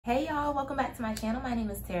Hey y'all, welcome back to my channel. My name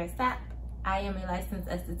is Tara. I am a licensed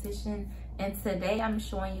esthetician, and today I'm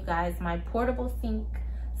showing you guys my portable sink.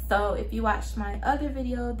 So if you watched my other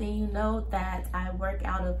video, then you know that I work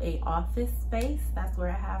out of a office space. That's where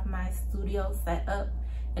I have my studio set up.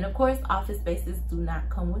 And of course, office spaces do not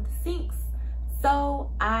come with sinks.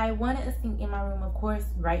 So I wanted a sink in my room. Of course,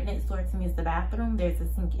 right next door to me is the bathroom. There's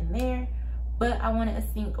a sink in there, but I wanted a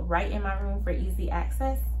sink right in my room for easy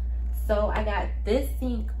access. So I got this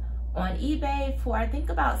sink on eBay for I think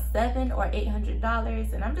about $700 or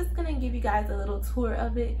 $800, and I'm just gonna give you guys a little tour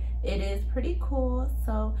of it. It is pretty cool,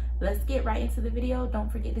 so let's get right into the video. Don't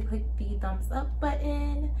forget to click the thumbs up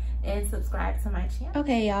button and subscribe to my channel.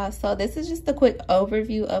 Okay y'all, so this is just a quick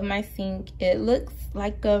overview of my sink. It looks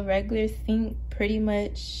like a regular sink pretty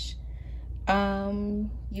much.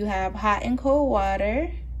 You have hot and cold water,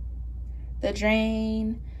 the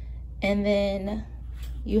drain, and then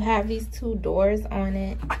you have these two doors on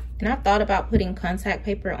it. And I thought about putting contact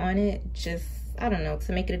paper on it, just, I don't know,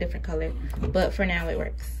 to make it a different color. But for now, it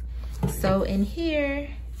works. So in here,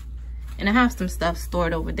 and I have some stuff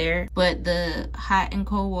stored over there, but the hot and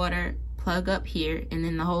cold water plug up here, and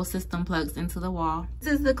then the whole system plugs into the wall.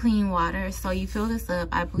 This is the clean water, so you fill this up.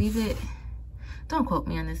 I believe it, don't quote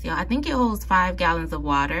me on this, y'all. I think it holds 5 gallons of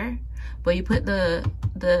water, but you put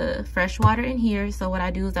the fresh water in here. So what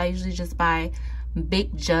I do is I usually just buy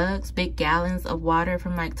big jugs, big gallons of water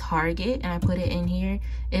from like Target, and I put it in here.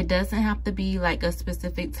 It doesn't have to be like a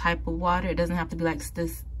specific type of water. It doesn't have to be like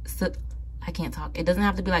I can't talk. It doesn't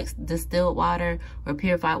have to be like distilled water or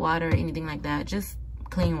purified water or anything like that. Just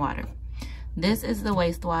clean water. This is the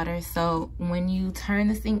wastewater. So when you turn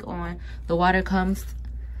the sink on, the water comes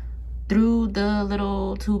through the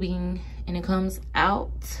little tubing and it comes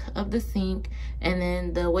out of the sink, and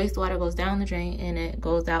then the wastewater goes down the drain and it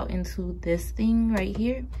goes out into this thing right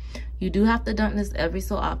here. You do have to dump this every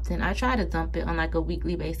so often. I try to dump it on like a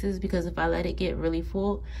weekly basis, because if I let it get really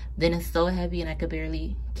full, then it's so heavy and I could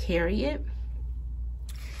barely carry it.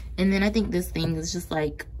 And then I think this thing is just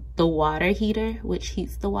like the water heater, which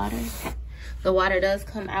heats the water. The water does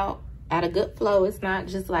come out at a good flow. It's not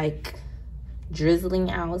just like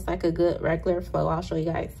drizzling out. It's like a good regular flow. I'll show you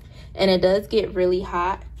guys. And it does get really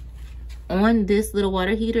hot. On this little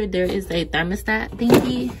water heater, there is a thermostat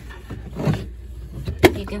thingy.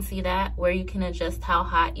 You can see that, where you can adjust how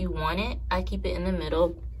hot you want it. I keep it in the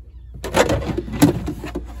middle.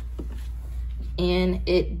 And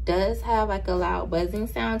it does have like a loud buzzing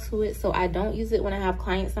sound to it, so I don't use it when I have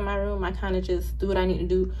clients in my room. I kind of just do what I need to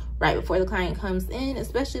do right before the client comes in,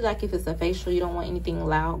 especially like if it's a facial. You don't want anything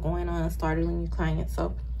loud going on and startling your client.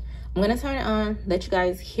 So I'm gonna turn it on, let you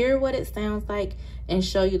guys hear what it sounds like, and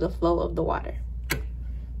show you the flow of the water.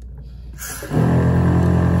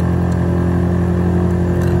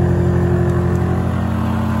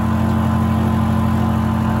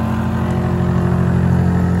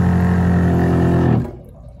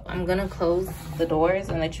 I'm gonna close the doors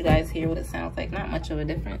and let you guys hear what it sounds like. Not much of a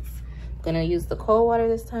difference. I'm gonna use the cold water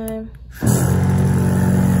this time.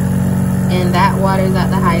 And that water is at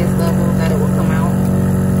the highest level that it will come out.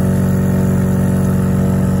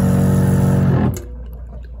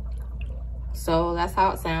 So that's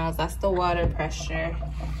how it sounds. That's the water pressure.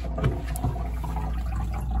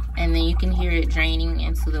 And then you can hear it draining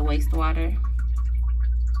into the wastewater.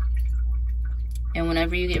 And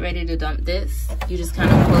whenever you get ready to dump this, you just kind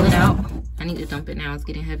of pull it out. I need to dump it now, it's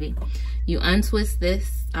getting heavy. You untwist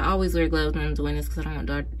this. I always wear gloves when I'm doing this because I don't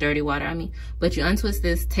want dirty water on me. But you untwist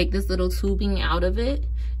this, take this little tubing out of it,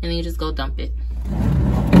 and then you just go dump it.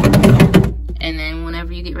 And then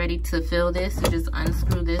whenever you get ready to fill this, you just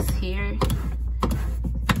unscrew this here.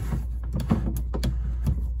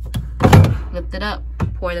 Lift it up,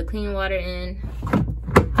 pour the clean water in.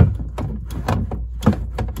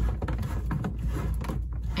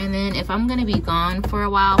 And then if I'm gonna be gone for a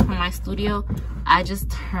while from my studio, I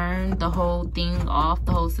just turn the whole thing off,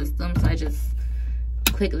 the whole system. So I just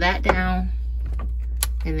click that down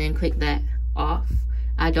and then click that off.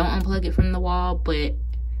 I don't unplug it from the wall, but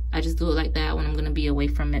I just do it like that when I'm gonna be away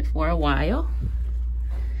from it for a while.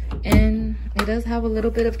 And it does have a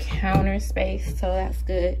little bit of counter space, so that's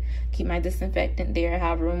good. Keep my disinfectant there. I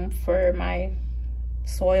have room for my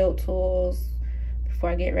soiled tools before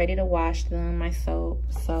I get ready to wash them, my soap.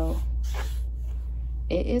 So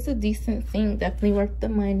it is a decent thing, definitely worth the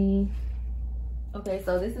money. Okay,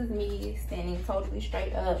 so this is me standing totally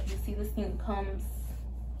straight up. You see the sink comes,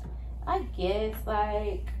 I guess,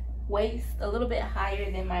 like waist, a little bit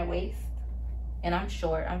higher than my waist. And I'm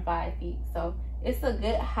short, I'm 5 feet, so it's a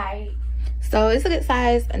good height. So it's a good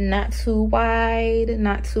size, not too wide,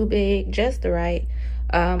 not too big, just right.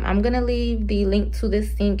 I'm gonna leave the link to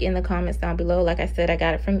this sink in the comments down below. Like I said, I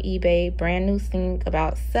got it from eBay, brand new sink,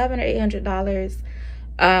 about $700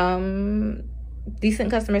 or $800. Decent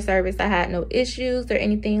customer service. I had no issues or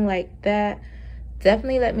anything like that.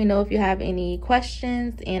 Definitely let me know if you have any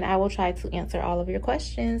questions, and I will try to answer all of your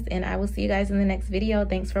questions, and I will see you guys in the next video.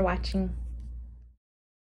 Thanks for watching.